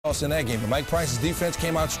in that game. But Mike Price's defense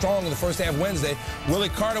came out strong in the first half Wednesday. Willie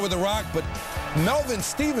Carter with the rock, but Melvin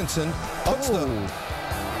Stevenson puts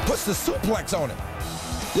the suplex on him.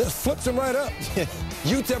 Just flips him right up.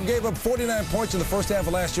 UTEP gave up 49 points in the first half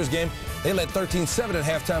of last year's game. They led 13-7 at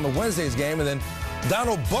halftime of Wednesday's game, and then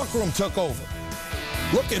Donald Buckram took over.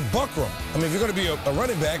 Look at Buckram. I mean, if you're going to be a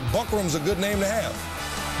running back, Buckram's a good name to have.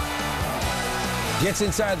 Gets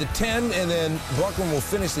inside the 10, and then Buckram will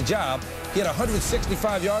finish the job. He had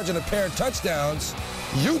 165 yards and a pair of touchdowns.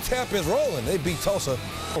 UTEP is rolling. They beat Tulsa.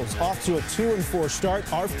 Off to a 2-4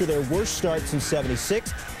 start after their worst start since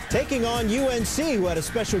 '76. Taking on UNC, who had a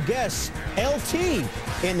special guest, LT,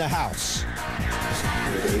 in the house.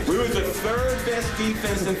 We were the third best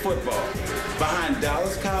defense in football, behind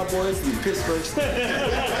Dallas Cowboys and Pittsburgh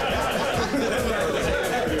Steelers.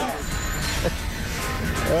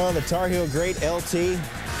 Oh, the Tar Heel great LT.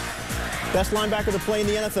 Best linebacker to play in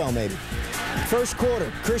the NFL, maybe. First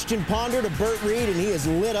quarter, Christian Ponder to Burt Reed, and he is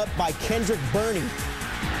lit up by Kendrick Burney.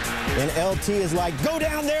 And LT is like, go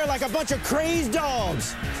down there like a bunch of crazed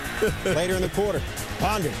dogs. Later in the quarter,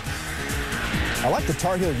 Ponder. I like the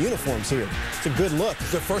Tar Heel uniforms here. It's a good look.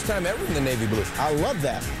 It's their first time ever in the navy blue. I love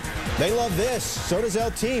that. They love this. So does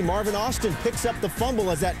LT. Marvin Austin picks up the fumble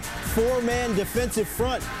as that four-man defensive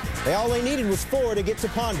front. All they needed was 4 to get to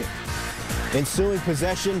Ponder. Ensuing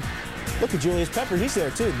possession. Look at Julius Pepper. He's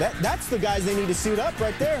there, too. That's the guys they need to suit up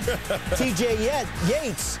right there. T.J.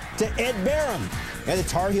 Yates to Ed Barham. And the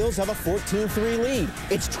Tar Heels have a 14-3 lead.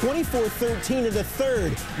 It's 24-13 in the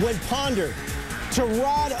third when Ponder to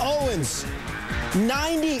Rod Owens.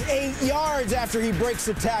 98 yards after he breaks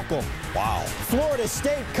the tackle. Wow. Florida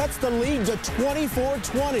State cuts the lead to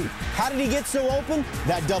 24-20. How did he get so open?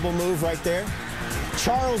 That double move right there.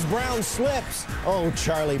 Charles Brown slips. Oh,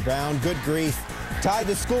 Charlie Brown, good grief. Tied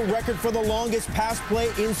the school record for the longest pass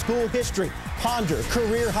play in school history. Ponder,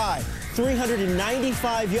 career high,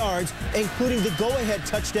 395 yards, including the go-ahead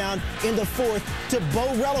touchdown in the fourth to Bo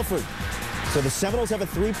Relaford. So the Seminoles have a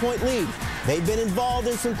 3-point lead. They've been involved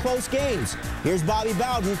in some close games. Here's Bobby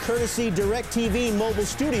Bowden, courtesy DirecTV Mobile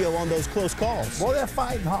Studio on those close calls. Well, they're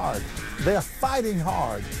fighting hard. They're fighting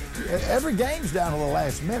hard. Every game's down to the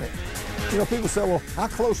last minute. You know, people say, well, how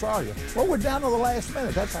close are you? Well, we're down to the last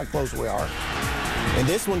minute. That's how close we are. And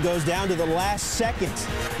this one goes down to the last second.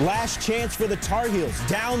 Last chance for the Tar Heels.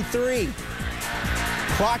 Down 3.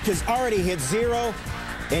 Clock has already hit 0,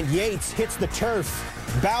 and Yates hits the turf.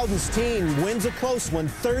 Bowden's team wins a close one,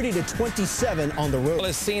 30-27 on the road. Well,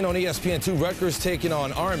 as seen on ESPN2, Rutgers taking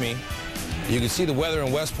on Army. You can see the weather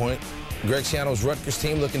in West Point. Greg Schiano's Rutgers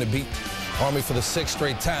team looking to beat Army for the 6th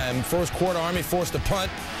straight time. First quarter, Army forced a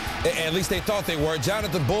punt. At least they thought they were.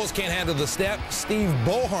 Jonathan Bulls can't handle the snap. Steve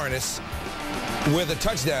Boharness with a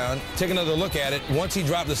touchdown. Take another look at it. Once he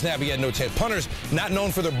dropped the snap, he had no chance. Punters not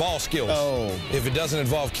known for their ball skills. Oh. If it doesn't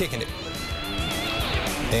involve kicking it.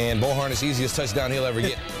 And Boharness, easiest touchdown he'll ever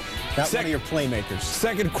get. Not one of your playmakers.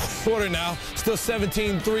 Second quarter now, still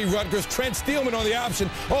 17-3 Rutgers. Trent Steelman on the option.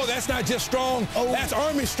 Oh, that's not just strong. Oh. That's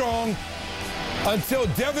Army strong. Until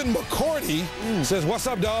Devin McCourty says, what's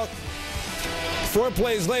up, dog? 4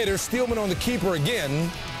 plays later, Steelman on the keeper again.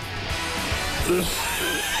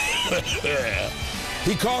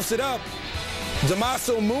 He coughs it up.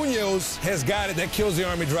 Damaso Munoz has got it. That kills the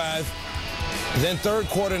Army drive. Then third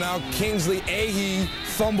quarter now, Kingsley Ahe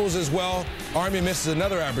fumbles as well. Army misses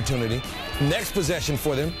another opportunity. Next possession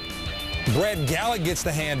for them. Brett Gallick gets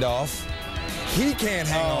the handoff. He can't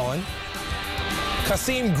hang on.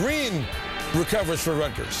 Kasim Green recovers for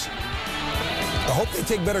Rutgers. I hope they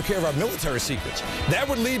take better care of our military secrets. That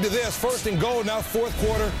would lead to this. 1st and goal, now 4th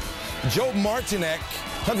quarter. Joe Martinek,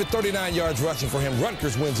 139 yards rushing for him.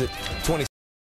 Rutgers wins it 20.